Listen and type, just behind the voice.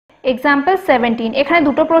Example 17 এখানে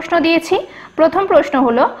দুটো প্রশ্ন দিয়েছি। প্রথম প্রশ্ন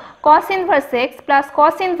হলো cos inverse x plus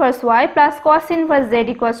cos inverse y plus cos inverse z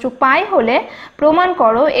equals to পাই হলে প্রমাণ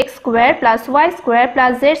করো x square plus y square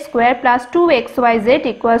plus z square plus 2xyz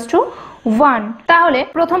equals to 1। তাহলে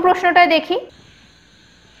প্রথম প্রশ্নটা দেখি।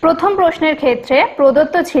 প্রথম প্রশ্নের ক্ষেত্রে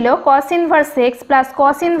প্রদত্ত ছিল cos inverse x plus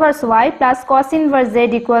cos inverse y plus cos inverse z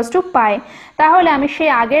equals to পাই। তাহলে আমি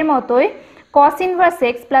সেই আগের মতোই cos inverse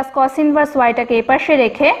x plus cos inverse y টাকে এপাশে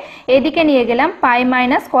রেখে এদিকে নিয়ে গেলাম পাই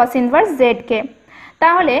মাইনাস cos inverse z কে।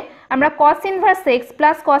 তাহলে আমরা cos inverse x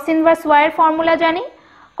plus cos inverse y এর ফর্মুলা জানি।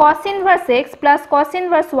 cos inverse x plus cos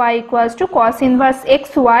inverse y equals to cos inverse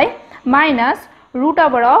xy minus root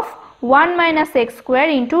over of 1 minus x square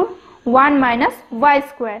into 1 minus y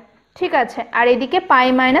square। ঠিক আছে, আর এদিকে পাই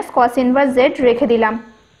minus cos inverse z রেখে দিলাম।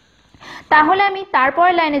 তাহলে আমি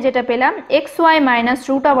তারপরের লাইনে যেটা পেলাম xy minus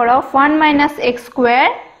root over of 1 minus x square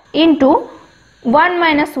into 1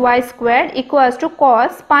 minus y square equals to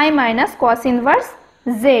cos pi minus cos inverse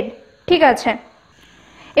z। ঠিক আছে,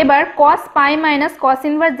 এবার cos pi minus cos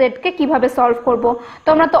inverse z কে কিভাবে সলভ করব?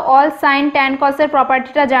 তোমরা তো all sin tan cos এর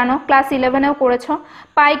প্রপার্টিটা জানো, class 11 এও করেছো।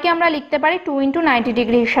 পাই কে আমরা লিখতে পারি 2 * 90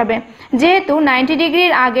 ডিগ্রি হিসাবে। যেহেতু 90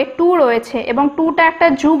 ডিগ্রির আগে 2 রয়েছে এবং 2টা একটা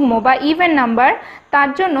যুগ্ম বা ইভেন নাম্বার, তার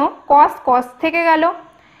জন্য cos cos থেকে গেল।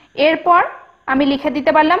 এরপর আমি লিখে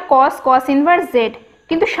দিতে পারলাম cos cos inverse z,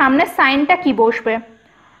 কিন্তু সামনে সাইনটা কি বসবে?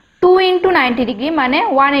 2 * 90 ডিগ্রি মানে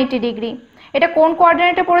 180 ডিগ্রি। এটা কোন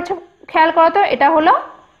কোঅর্ডিনেটে পড়েছে খেয়াল করো তো, এটা হলো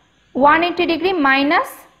 180 ডিগ্রি মাইনাস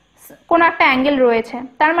কোন একটা অ্যাঙ্গেল রয়েছে,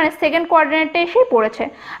 তার মানে সেকেন্ড কোঅর্ডিনেটে এসেই পড়েছে।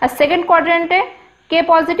 আর সেকেন্ড কোঅর্ডিনেটে কে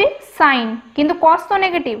পজিটিভ? সাইন, কিন্তু cos তো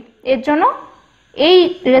নেগেটিভ, এর জন্য এই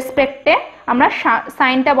রেসপেক্টে আমরা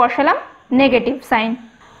সাইনটা বসালাম নেগেটিভ সাইন।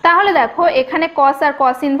 তাহলে দেখো এখানে cos আর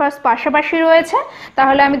cos ইনভার্স পাশাপাশি রয়েছে,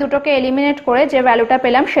 তাহলে আমি দুটোকে এলিমিনেট করে যে ভ্যালুটা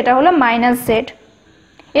পেলাম সেটা হলো -z।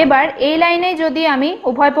 এবার এই লাইনে যদি আমি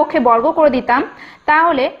উভয় পক্ষে বর্গ করে দিতাম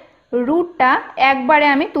তাহলে রুটটা একবারে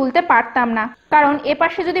আমি তুলতে পারতাম না, কারণ এ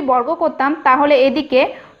পাশে যদি বর্গ করতাম তাহলে এদিকে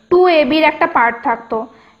 2ab এর একটা পার্ট থাকতো,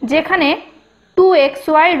 যেখানে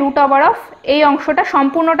 2xy রুট ওভার অফ এই অংশটা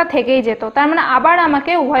সম্পূর্ণটা থেকেই যেত। তার মানে আবার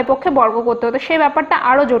আমাকে উভয় পক্ষে বর্গ করতে হতো, সেই ব্যাপারটা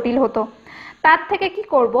আরো জটিল হতো। তার থেকে কি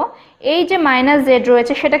করব, এই যে -z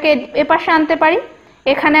রয়েছে সেটাকে এ পাশে আনতে পারি,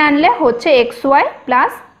 এখানে আনলে হচ্ছে xy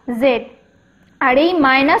প্লাস z, আর এই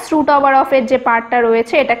মাইনাস রুট ওভার অফ এর যে পার্টটা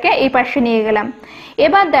রয়েছে এটাকে এই পাশে নিয়ে গেলাম।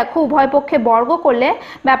 এবার দেখো উভয় পক্ষে বর্গ করলে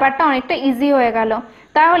ব্যাপারটা অনেকটা ইজি হয়ে গেল।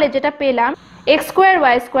 তাহলে যেটা পেলাম x square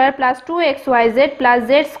y square plus 2xyz plus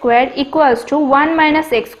z square equals to 1 minus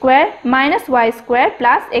x square minus y square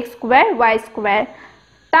plus x square y square.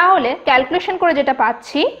 তাহলে ক্যালকুলেশন করে যেটা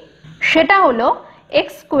পাচ্ছি সেটা হলো x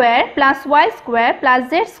square plus y square plus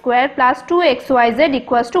z square plus 2xyz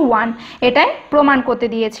equals to 1। এটাই প্রমাণ করতে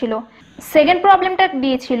দিয়েছিল। সেকেন্ড প্রবলেমটা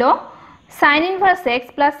দিয়েছিল sin inverse x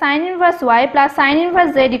plus sin inverse y plus sin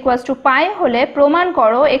inverse z equals to পাই হলে প্রমাণ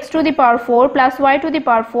করো x to the power 4 plus y to the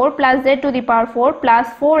power 4 plus z to the power 4 plus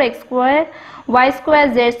 4x square y square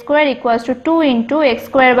z square equals to 2 into x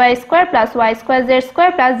square y square plus y square z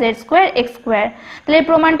square plus z square x square। তাহলে এই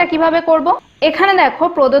প্রমাণটা কিভাবে করব? এখানে দেখো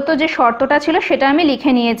প্রদত্ত যে শর্তটা ছিল সেটা আমি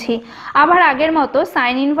লিখে নিয়েছি। আবার আগের মতো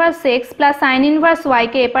sin inverse x plus sin inverse y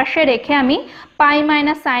কে এপাশে রেখে আমি পাই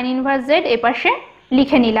মাইনাস sin inverse z এপাশে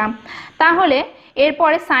লিখে নিলাম। তাহলে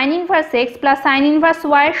এরপরে sin inverse x plus sin inverse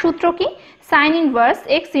y এর সূত্র কি? sin inverse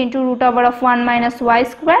x into root over of 1 minus y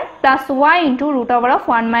square plus y into root over of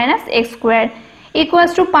 1 minus x square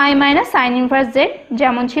equals to pi minus sin inverse z,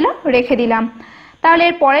 যেমন ছিল রেখে দিলাম। তাহলে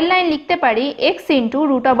এর পরের লাইন লিখতে পারি x into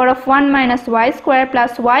root over of 1 minus y square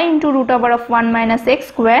plus y into root over of 1 minus x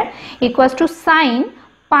square equals to sin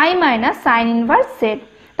pi minus sin inverse z।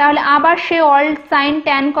 তাহলে আবার সে অল সাইন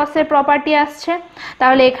ট্যান কস এর প্রপার্টি আসছে,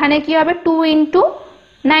 তাহলে এখানে কি হবে 2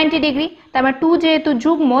 * 90 ডিগ্রি, তার মানে 2 যেহেতু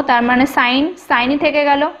যুগ্ম তার মানে সাইনই থেকে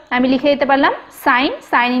গেল, আমি লিখে দিতে পারলাম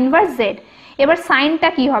sin ইনভার্স z। এবার সাইনটা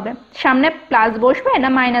কি হবে, সামনে প্লাস বসবে না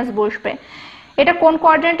মাইনাস বসবে? এটা কোন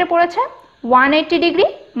কোঅর্ডিনেটে পড়েছে? 180 ডিগ্রি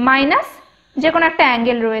মাইনাস যে কোনো একটা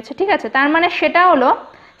অ্যাঙ্গেল রয়েছে, ঠিক আছে, তার মানে সেটা হলো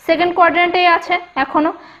সেকেন্ড কোঅর্ডিনেটেই আছে এখনো।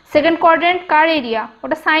 সেকেন্ড কোঅর্ডিনেট কার এরিয়া?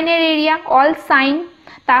 ওটা সাইনের এরিয়া, অল সাইন।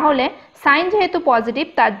 তাহলে সাইন যেহেতু পজিটিভ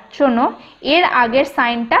তার জন্য এর আগের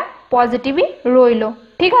সাইনটা পজিটিভই রইল,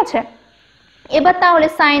 ঠিক আছে। এবার তাহলে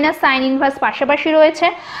সাইন আর সাইন ইনভার্স পাশাপাশি রয়েছে,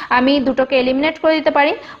 আমি দুটোকে এলিমিনেট করে দিতে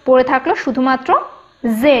পারি, পড়ে থাকলো শুধুমাত্র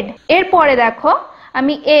জেড। এরপরে দেখো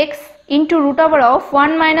আমি x into root over of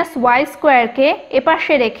 1 minus Y স্কোয়ারকে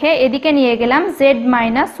এপাশে রেখে এদিকে নিয়ে গেলাম Z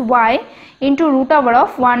minus Y into root over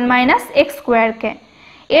of 1 minus x স্কোয়ারকে।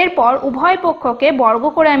 এরপর উভয় পক্ষকে বর্গ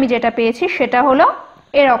করে আমি যেটা পেয়েছি সেটা হলো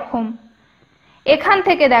এরকম। এখান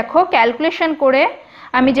থেকে দেখো ক্যালকুলেশন করে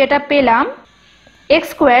আমি যেটা পেলাম x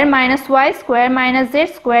square minus Y square minus Z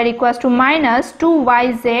square equals to minus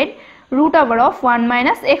 2yz root over of 1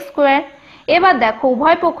 minus x square. এবার দেখো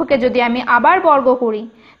উভয় পক্ষকে যদি আমি আবার বর্গ করি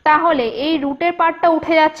তাহলে এই রুটের পার্টটা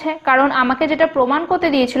উঠে যাচ্ছে, কারণ আমাকে যেটা প্রমাণ করতে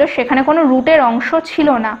দিয়েছিল সেখানে কোনো রুটের অংশ ছিল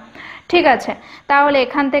না। ঠিক আছে, তাহলে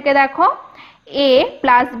এখান থেকে দেখো a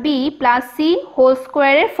plus B plus C whole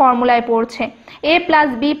স্কোয়ারের ফর্মুলায় পড়ছে। a plus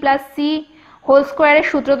B plus C whole স্কোয়ারের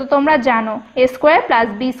সূত্র তো তোমরা জানো, a square plus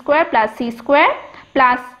B square plus C square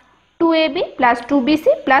plus 2ab plus 2bc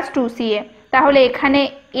plus 2ca। তাহলে এখানে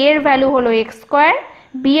a এর ভ্যালু হলো এক্স স্কোয়ার,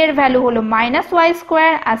 বি এর ভ্যালু হলো মাইনাস ওয়াই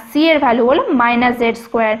স্কোয়ার আর সি এর ভ্যালু হলো মাইনাস জেড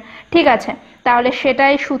স্কোয়ার। ঠিক আছে, তাহলে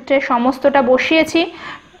সেটাই সূত্রের সমস্তটা বসিয়েছি।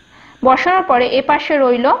 বসানোর পরে এ পাশে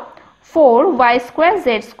রইল 4y স্কোয়ার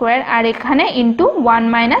জেড স্কোয়ার আর এখানে ইন্টু 1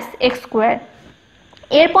 মাইনাস এক্স স্কোয়ার।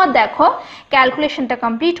 এরপর দেখো ক্যালকুলেশনটা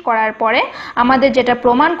কমপ্লিট করার পরে আমাদের যেটা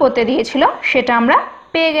প্রমাণ করতে দিয়েছিল সেটা আমরা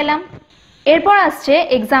পেয়ে গেলাম। এরপর আসছে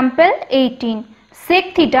example 18, sec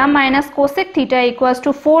theta minus cosec theta equals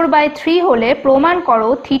to 4/3 হলে প্রমাণ করো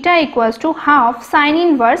theta equals to half sign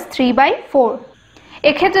inverse 3/4।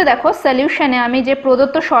 এক্ষেত্রে দেখো সলিউশনে আমি যে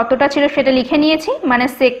প্রদত্ত শর্তটা ছিল সেটা লিখে নিয়েছি, মানে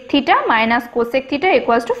sec theta minus cosec theta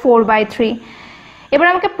equals to 4/3। এবার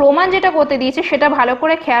আমাকে প্রমাণ যেটা করতে দিয়েছে সেটা ভালো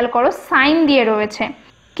করে খেয়াল করো, সাইন দিয়ে রয়েছে,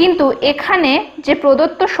 কিন্তু এখানে যে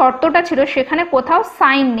প্রদত্ত শর্তটা ছিল সেখানে কোথাও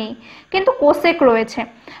সাইন নেই, কিন্তু কোসেক রয়েছে।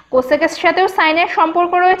 কোসেকের সাথেও সাইনের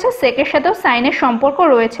সম্পর্ক রয়েছে, সেকের সাথেও সাইনের সম্পর্ক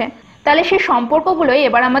রয়েছে। তাহলে সেই সম্পর্কগুলোই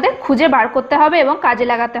এবার আমাদের খুঁজে বার করতে হবে এবং কাজে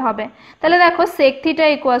লাগাতে হবে। তাহলে দেখো sec theta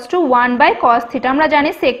equals to 1/cos theta, আমরা জানি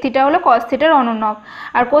sec থিটা হলো cos থিটার অনুর্ণক,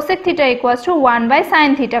 আর cosec theta equals to 1/sin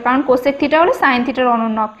theta, কারণ কোসেক থিটা হলো sin থিটার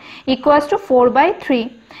অনুর্ণক, ইকুয়ালস টু 4/3।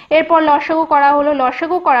 এরপর লসাগু করা হলো,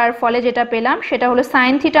 লসাগু করার ফলে যেটা পেলাম সেটা হলো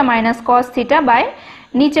sin theta minus cos theta by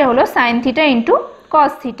নিচে হলো sin theta into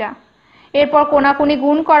cos theta. এরপর কোনাকুনি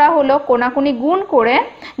গুণ করা হলো, কোনাকুনি গুণ করে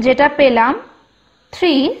যেটা পেলাম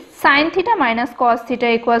 3 sin theta minus cos theta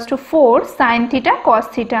equals to 4 sin theta cos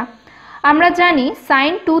theta. আমরা জানি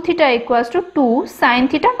sin 2 theta equals to 2 sin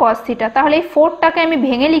theta cos theta, তাহলে এই 4টাকে আমি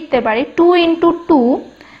ভেঙে লিখতে পারি 2 into 2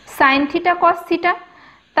 sin theta cos theta.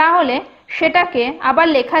 তাহলে সেটাকে আবার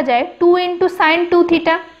লেখা যায় 2 ইন্টু sin 2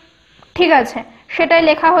 থিটা। ঠিক আছে, সেটাই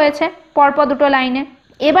লেখা হয়েছে পরপর দুটো লাইনে।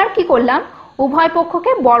 এবার কি করলাম, উভয়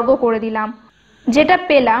পক্ষকে বর্গ করে দিলাম। যেটা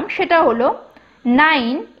পেলাম সেটা হলো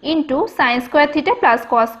 9 into sine square theta plus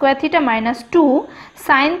cos square theta minus 2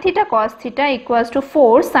 sine theta cos theta equals to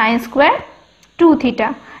 4 sine square 2 theta.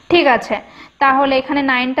 ঠিক আছে, তাহলে এখানে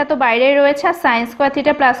 9টা তো বাইরেই রয়েছে, আর sine square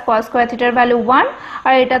theta plus cos square থিটার ভ্যালু 1,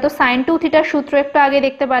 আর এটা তো সাইন 2 থিটার সূত্র একটু আগে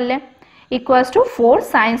দেখতে পারলে, equals to 4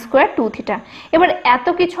 sine square 2 theta. এবার এত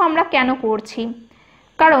কিছু আমরা কেন করছি,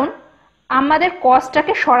 কারণ আমাদের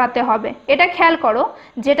কসটাকে সরাতে হবে। এটা খেয়াল করো,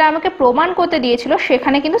 যেটা আমাকে প্রমাণ করতে দিয়েছিল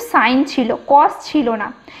সেখানে কিন্তু সাইন ছিল, কস ছিল না।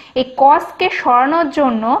 এই কসকে সরানোর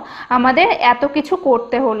জন্য আমাদের এত কিছু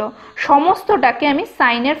করতে হলো, সমস্তটাকে আমি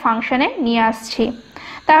সাইনের ফাংশনে নিয়ে আসছি।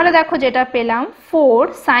 তাহলে দেখো যেটা পেলাম 4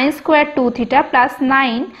 sine square 2 theta plus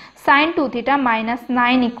 9 sign 2 theta minus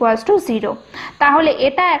 9 equals to 0। তাহলে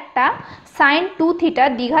এটা একটা সাইন 2 থিটা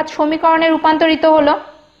দ্বিঘাত সমীকরণে রূপান্তরিত হলো।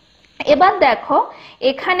 এবার দেখো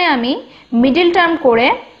এখানে আমি মিডল টার্ম করে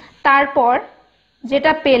তারপর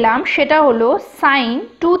যেটা পেলাম সেটা হলো sign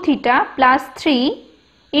 2 theta plus 3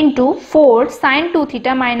 into 4 sign 2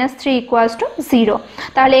 theta minus 3 equals to 0।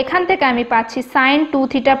 তাহলে এখান থেকে আমি পাচ্ছি sign 2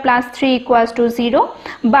 theta plus 3 equals to 0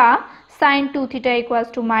 বা sign 2 theta equals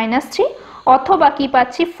to minus 3, অথবা কি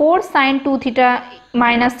পাচ্ছি 4 sign 2 theta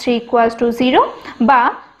minus 3 equals to 0 বা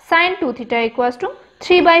সাইন 2 থিটা ইকুয়ালস টু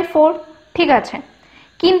 3/4। ঠিক আছে,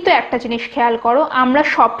 কিন্তু একটা জিনিস খেয়াল করো, আমরা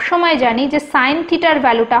সব সময় জানি যে সাইন থিটার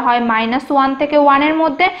ভ্যালুটা হয় -1 থেকে 1 এর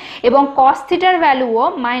মধ্যে এবং কস থিটার ভ্যালুও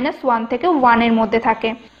 -1 থেকে 1 এর মধ্যে থাকে।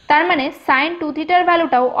 তার মানে সাইন 2 থিটার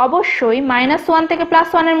ভ্যালুটাও অবশ্যই -1 থেকে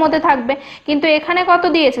 +1 এর মধ্যে থাকবে। কিন্তু এখানে কত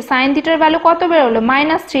দিয়েছে, সাইন থিটার ভ্যালু কত বেরোলো,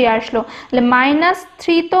 -3 আসলো। তাহলে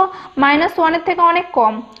 -3 তো -1 এর থেকে অনেক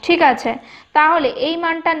কম। ঠিক আছে, তাহলে এই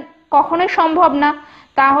মানটা কখনোই সম্ভব না।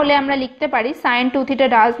 তাহলে আমরা লিখতে পারি sin 2 theta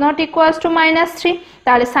does not equals to -3।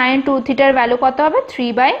 তাহলে sin 2 থিটার ভ্যালু কত হবে,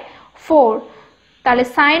 3/4। তাহলে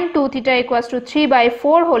sin 2 থিটা ইকুয়ালস টু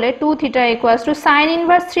 3/4 হলে 2 theta equals to sin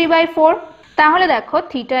inverse 3/4। তাহলে দেখো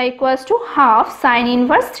theta equals to half sin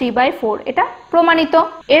inverse 3/4, এটা প্রমাণিত।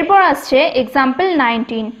 এরপর আসছে example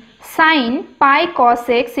 19, sin pi cos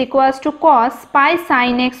x equals to cos pi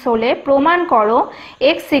sin x হলে প্রমাণ করো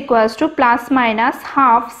x equals to plus minus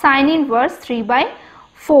half sin inverse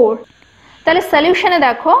 3/4। তাহলে সলিউশনে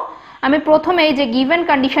দেখো আমি প্রথমে এই যে গিভেন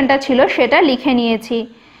কন্ডিশনটা ছিল সেটা লিখে নিয়েছি।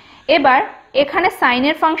 এবার এখানে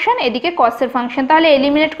সাইনের ফাংশন, এদিকে কসের ফাংশন, তাহলে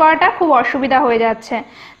এলিমিনেট করাটা খুব অসুবিধা হয়ে যাচ্ছে।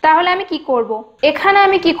 তাহলে আমি কি করব, এখানে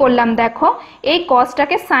আমি কি করলাম দেখো, এই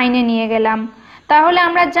কসটাকে সাইনে নিয়ে গেলাম। তাহলে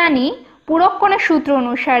আমরা জানি পূরক কোণের সূত্র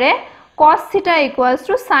অনুসারে cos theta equals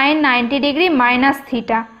to sign 90 degree minus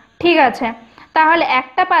theta. ঠিক আছে, তাহলে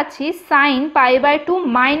একটা পাচ্ছি সাইন π/2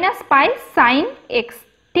 মাইনাস পাই সাইন এক্স।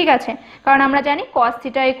 ঠিক আছে, কারণ আমরা জানি cos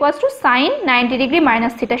theta equals to sign 90 degree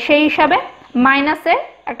minus theta, সেই হিসাবে মাইনাসের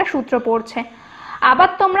একটা সূত্র পড়ছে। আবার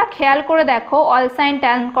তোমরা খেয়াল করে দেখো অল সাইন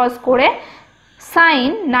ট্যান কস করে সাইন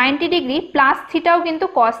 90 ডিগ্রি প্লাস থিটাও কিন্তু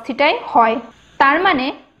cos থিটাই হয়। তার মানে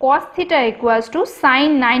cos theta equals to sign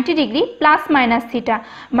 90 degree plus minus theta,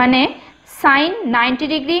 মানে সাইন 90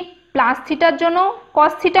 ডিগ্রি প্লাস থিটার জন্য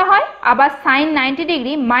cos থিটা হয়, আবার সাইন 90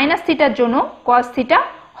 ডিগ্রি মাইনাস থিটার জন্য cos থিটা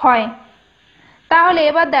হয়। তাহলে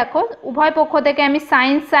এবার দেখো উভয় পক্ষ থেকে আমি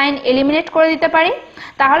সাইন সাইন এলিমিনেট করে দিতে পারি।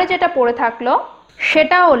 তাহলে যেটা পড়ে থাকলো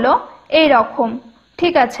সেটা হলো এই রকম।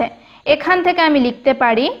 ঠিক আছে, এখান থেকে আমি লিখতে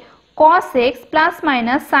পারি cos x plus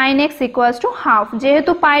minus sine x equals to half.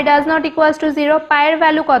 যেহেতু পাই ডাজ নট ইকুয়ালস টু 0, পায়ের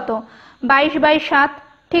ভ্যালু কত, 22/7।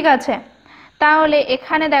 ঠিক আছে, তাহলে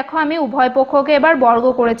এখানে দেখো আমি উভয় পক্ষকে এবার বর্গ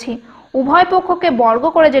করেছি। উভয় পক্ষকে বর্গ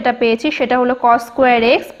করে যেটা পেয়েছি সেটা হলো cos square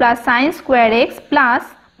x plus sine square x plus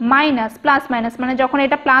minus plus minus, মানে যখন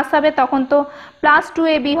এটা প্লাস হবে তখন তো প্লাস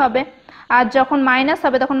 2ab হবে, আর যখন মাইনাস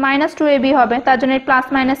হবে তখন মাইনাস 2ab হবে, তার জন্য প্লাস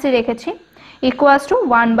মাইনাসই রেখেছি, ইকুয়ালস টু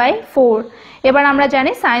 1/4। এবার আমরা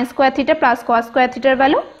জানি sine square theta plus cos square থিটার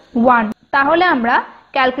ভ্যালু 1। তাহলে আমরা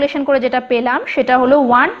ক্যালকুলেশন করে যেটা পেলাম সেটা হলো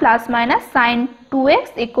 1 plus minus sine 2x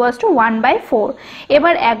equals to 1/4।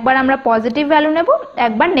 এবার একবার আমরা পজিটিভ ভ্যালু নেব,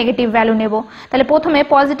 একবার নেগেটিভ ভ্যালু নেব। তাহলে প্রথমে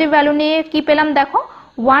পজিটিভ ভ্যালু নিয়ে কি পেলাম দেখো,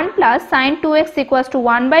 1 plus sign 2x equals to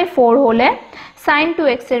 1/4 হলে সাইন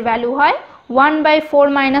 2x এর ভ্যালু হয় 1/4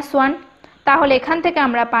 মাইনাস 1। তাহলে এখান থেকে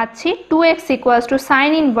আমরা পাচ্ছি 2x equals to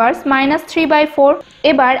sign inverse minus 3/4।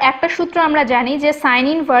 এবার একটা সূত্র আমরা জানি যে sign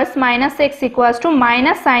inverse minus x equals to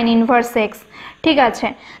minus sine inverse x. ঠিক আছে,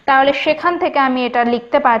 তাহলে সেখান থেকে আমি এটা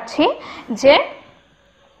লিখতে পারছি যে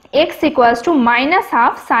x equals to minus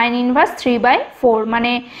half sign inverse 3/4,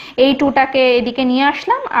 মানে এই 2টাকে এদিকে নিয়ে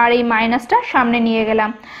আসলাম আর এই মাইনাসটা সামনে নিয়ে গেলাম।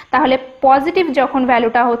 তাহলে পজিটিভ যখন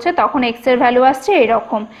ভ্যালুটা হচ্ছে তখন x এর ভ্যালু আসছে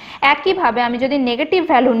এরকম। একইভাবে আমি যদি নেগেটিভ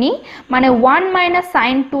ভ্যালু নিই, মানে 1 minus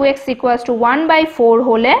sine 2x equals to 1/4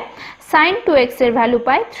 হলে সাইন 2x এর ভ্যালু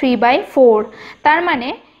পাই 3/4। তার মানে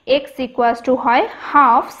x ইকুয়ালস টু হয়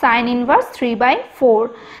হাফ সাইন ইনভার্স 3/4।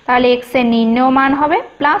 তাহলে x এর নির্ণেয় মান হবে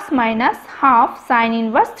plus minus half sign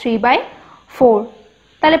inverse 3/4।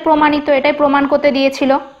 তাহলে প্রমাণিত, এটাই প্রমাণ করতে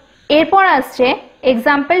দিয়েছিল। এরপর আসছে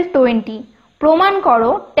এক্সাম্পল 20। প্রমাণ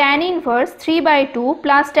করো tan inverse 3/2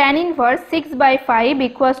 plus tan inverse 6/5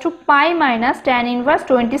 equals to pi minus tan inverse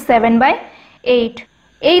 27/8।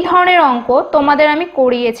 এই ধরনের অঙ্ক তোমাদের আমি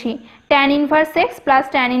করিয়েছি। tan inverse x plus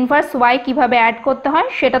tan inverse y কিভাবে অ্যাড করতে হয়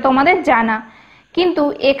সেটা তোমাদের জানা, কিন্তু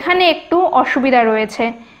এখানে একটু অসুবিধা রয়েছে।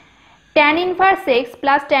 tan inverse x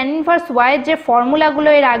plus tan inverse y এর যে ফর্মুলাগুলো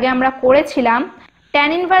এর আগে আমরা করেছিলাম, tan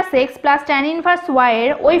inverse x plus tan inverse y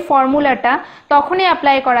এর ওই ফর্মুলাটা তখনই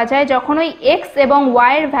অ্যাপ্লাই করা যায় যখন ওই x এবং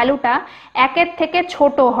y এর ভ্যালুটা 1-এর থেকে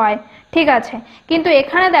ছোট হয়। ঠিক আছে, কিন্তু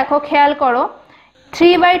এখানে দেখো খেয়াল করো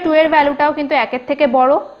 3/2 এর ভ্যালুটাও কিন্তু 1-এর থেকে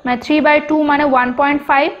বড়, মানে 3/2 মানে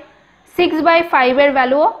 1.5, 6/5 এর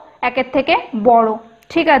ভ্যালুও 1-এর থেকে বড়।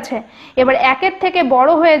 ঠিক আছে, এবার 1-এর থেকে বড়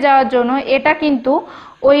হয়ে যাওয়ার জন্য এটা কিন্তু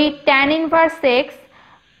ওই tan inverse x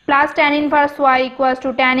plus tan inverse y equals to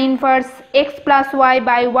tan inverse x plus y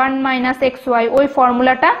by 1 minus xy ওই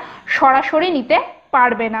ফর্মুলাটা সরাসরি নিতে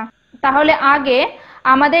পারবে না। তাহলে আগে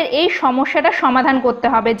আমাদের এই সমস্যাটা সমাধান করতে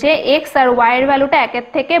হবে যে x আর y এর ভ্যালুটা 1-এর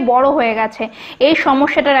থেকে বড় হয়ে গেছে। এই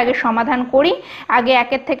সমস্যাটার আগে সমাধান করি, আগে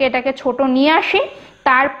 1-এর থেকে এটাকে ছোট নিয়ে আসি,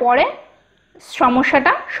 তারপরে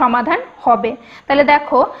সমস্যাটা সমাধান হবে। তাহলে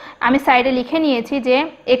দেখো আমি সাইডে লিখে নিয়েছি যে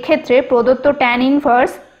এক্ষেত্রে প্রদত্ত tan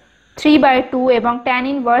ইনভার্স 3/2 এবং tan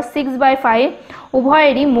ইনভার্স 6/5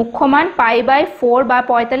 উভয়েরই মুখ্য মান π/4 বা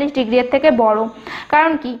 45 ডিগ্রির থেকে বড়।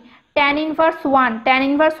 কারণ কি, tan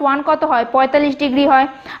ইনভার্স 1 কত হয়, 45 ডিগ্রি হয়,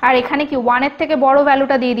 আর এখানে কি 1-এর থেকে বড়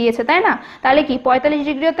ভ্যালুটা দিয়ে দিয়েছে, তাই না? তাহলে কি 45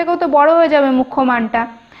 ডিগ্রির থেকেও তো বড় হয়ে যাবে মুখ্য মানটা।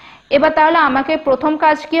 এবার তাহলে আমাকে প্রথম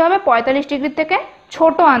কাজ কি হবে, 45 ডিগ্রি থেকে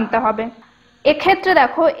ছোট আনতে হবে। এক্ষেত্রে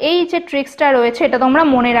দেখো এই যে ট্রিক্সটা রয়েছে এটা তোমরা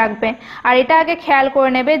মনে রাখবে, আর এটা আগে খেয়াল করে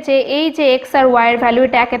নেবে যে এই যে x আর y এর ভ্যালু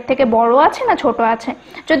এটা 1-এর থেকে বড় আছে না ছোট আছে।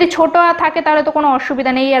 যদি ছোট থাকে তাহলে তো কোনো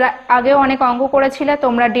অসুবিধা নেই, এর আগেও অনেক অঙ্ক করেছিলে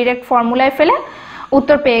তোমরা, ডিরেক্ট ফর্মুলায় ফেলে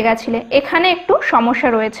উত্তর পেয়ে গেছিলে। এখানে একটু সমস্যা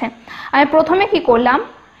রয়েছে। আমি প্রথমে কি করলাম,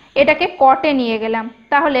 এটাকে কটে নিয়ে গেলাম।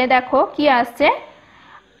 তাহলে দেখো কি আসছে,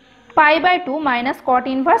 π/2 মাইনাস কট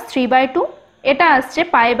ইনভার্স 3/2 এটা আসছে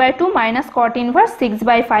π/2 মাইনাস cot ইনভার্স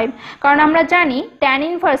 6/5, কারণ আমরা জানি tan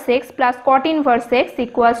inverse x plus cot inverse x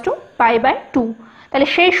equals to π/2। তাহলে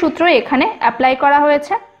সেই সূত্র এখানে অ্যাপ্লাই করা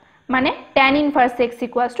হয়েছে, মানে tan inverse x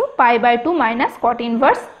equals to π/2 minus cot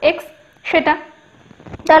inverse x সেটা।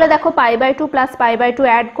 তাহলে দেখো π/2 প্লাস π/2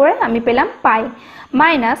 অ্যাড করে আমি পেলাম পাই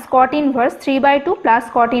minus cot inverse 3/2 plus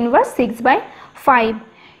cot inverse 6/5।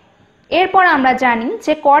 এরপর আমরা জানি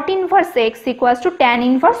যে cot inverse x equals to tan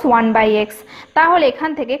inverse 1/x। তাহলে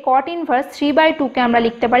এখান থেকে cot ইনভার্স 3/2 কে আমরা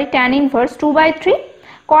লিখতে পারি tan ইনভার্স 2/3,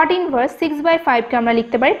 cot ইনভার্স 6/5 কে আমরা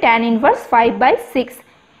লিখতে পারি tan ইনভার্স 5/6।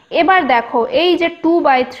 এবার দেখো এই যে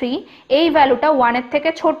 2/3 এই ভ্যালুটা 1 এর থেকে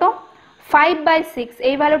ছোট, 5/6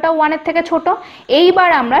 এই ভ্যালুটা 1 এর থেকে ছোট। এইবার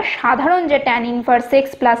আমরা সাধারণ যে tan inverse x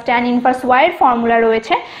plus tan inverse y এর ফর্মুলা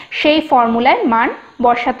রয়েছে সেই ফর্মুলায় মান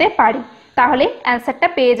বসাতে পারি, তাহলে অ্যান্সারটা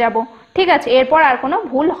পেয়ে যাব। ঠিক আছে, এরপর আর কোনো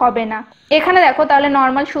ভুল হবে না। এখানে দেখো তাহলে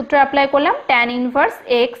নর্মাল সূত্র অ্যাপ্লাই করলাম, tan inverse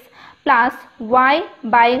x plus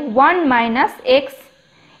y/1 minus x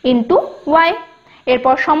into y।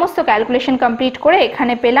 এরপর সমস্ত ক্যালকুলেশন কমপ্লিট করে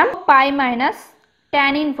এখানে পেলাম পাই মাইনাস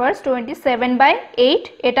tan ইনভার্স 27/8,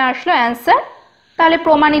 এটা আসলো অ্যান্সার। তাহলে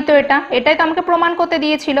প্রমাণিত, এটাই তো আমাকে প্রমাণ করতে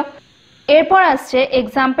দিয়েছিল। এরপর আসছে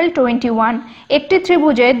এক্সাম্পল 21। একটি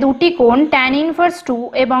ত্রিভুজে দুটি কোণ tan ইনভার্স 2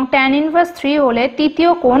 এবং tan ইনভার্স 3 হলে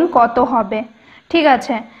তৃতীয় কোণ কত হবে? ঠিক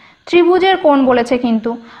আছে, ত্রিভুজের কোণ বলেছে,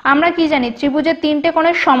 কিন্তু আমরা কি জানি ত্রিভুজের তিনটে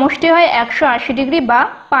কোণের সমষ্টি হয় 180 ডিগ্রি বা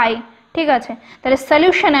পাই। ঠিক আছে, তাহলে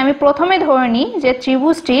সলিউশনে আমি প্রথমে ধরে নিই যে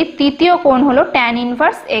ত্রিভুজটির তৃতীয় কোণ হলো tan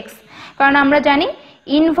ইনভার্স x, কারণ আমরা জানি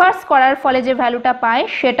ইনভার্স করার ফলে যে ভ্যালুটা পাই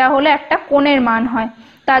সেটা হলো একটা কোণের মান হয়,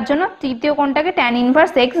 তার জন্য তৃতীয় কোণটাকে tan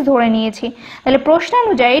ইনভার্স x ধরে নিয়েছি। তাহলে প্রশ্ন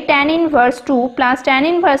অনুযায়ী tan inverse 2 plus tan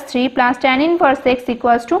inverse 3 plus tan inverse x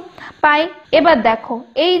equals to পাই। এবার দেখো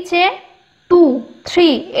এই যে 2,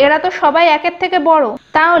 3 এরা তো সবাই একের থেকে বড়,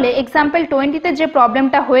 তাহলে এক্সাম্পল 20-তে যে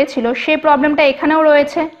প্রবলেমটা হয়েছিল সেই প্রবলেমটা এখানেও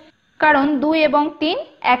রয়েছে, কারণ 2 এবং 3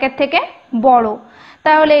 একের থেকে বড়।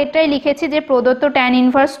 তাহলে এটাই লিখেছি যে প্রদত্ত tan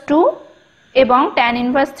ইনভার্স 2 এবং tan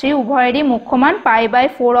ইনভার্স 3 উভয়েরই মুখ্য মান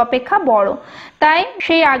π/4 অপেক্ষা বড়, তাই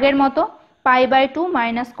সেই আগের মতো π/2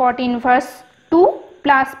 minus cot inverse 2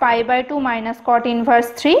 plus π/2 minus cot inverse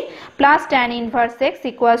 3 plus tan inverse x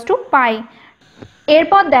equals to পাই।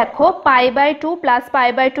 এরপর দেখো π/2 প্লাস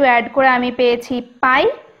π/2 অ্যাড করে আমি পেয়েছি পাই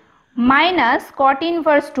minus cot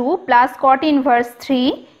inverse 2 plus cot inverse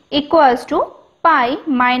 3 equals to pi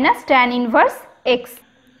minus tan inverse x।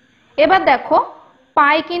 এবার দেখো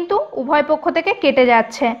পাই কিন্তু উভয় পক্ষ থেকে কেটে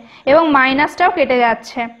যাচ্ছে এবং মাইনাসটাও কেটে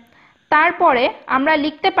যাচ্ছে, তারপরে আমরা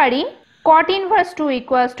লিখতে পারি cot inverse 2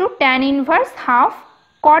 equals to tan inverse half,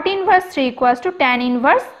 cot inverse 3 equals to tan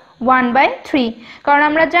inverse 1/3, কারণ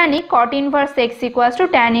আমরা জানি cot inverse x equals to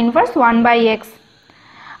tan inverse 1/x,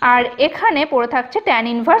 আর এখানে পড়ে থাকছে tan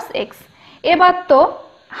ইনভার্স x। এবার তো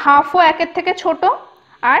হাফও একের থেকে ছোট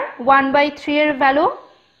আর 1/3 এর ভ্যালু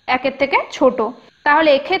একের থেকে ছোট, তাহলে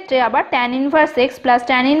এক্ষেত্রে আবার tan inverse x plus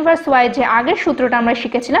tan inverse y যে আগের সূত্রটা আমরা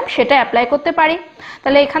শিখেছিলাম সেটা অ্যাপ্লাই করতে পারি।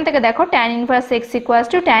 তাহলে এখান থেকে দেখো tan inverse x equals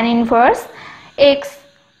to tan inverse x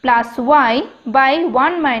plus y by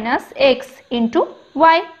 1 minus x into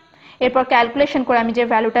y। এরপর ক্যালকুলেশন করে আমি যে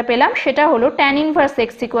ভ্যালুটা পেলাম সেটা হলো tan inverse x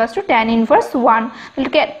equals to tan inverse 1। তাহলে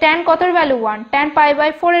tan কতর ভ্যালু 1, tan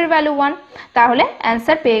π/4 এর ভ্যালু 1, তাহলে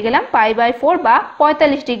অ্যান্সার পেয়ে গেলাম π/4 বা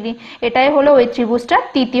 45 ডিগ্রি। এটাই হলো ওই ত্রিভুজটার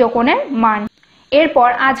তৃতীয় কোণের মান। এরপর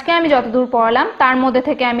আজকে আমি যতদূর পড়ালাম তার মধ্যে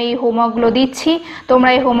থেকে আমি এই হোমওয়ার্কগুলো দিচ্ছি, তোমরা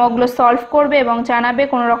এই হোমওয়ার্কগুলো সলভ করবে এবং জানাবে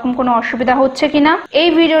কোনো রকম কোনো অসুবিধা হচ্ছে কিনা। এই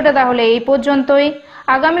ভিডিওটা তাহলে এই পর্যন্তই।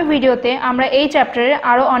 আগামী ভিডিওতে আমরা এই চ্যাপ্টারের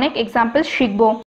আরও অনেক এক্সাম্পল শিখব।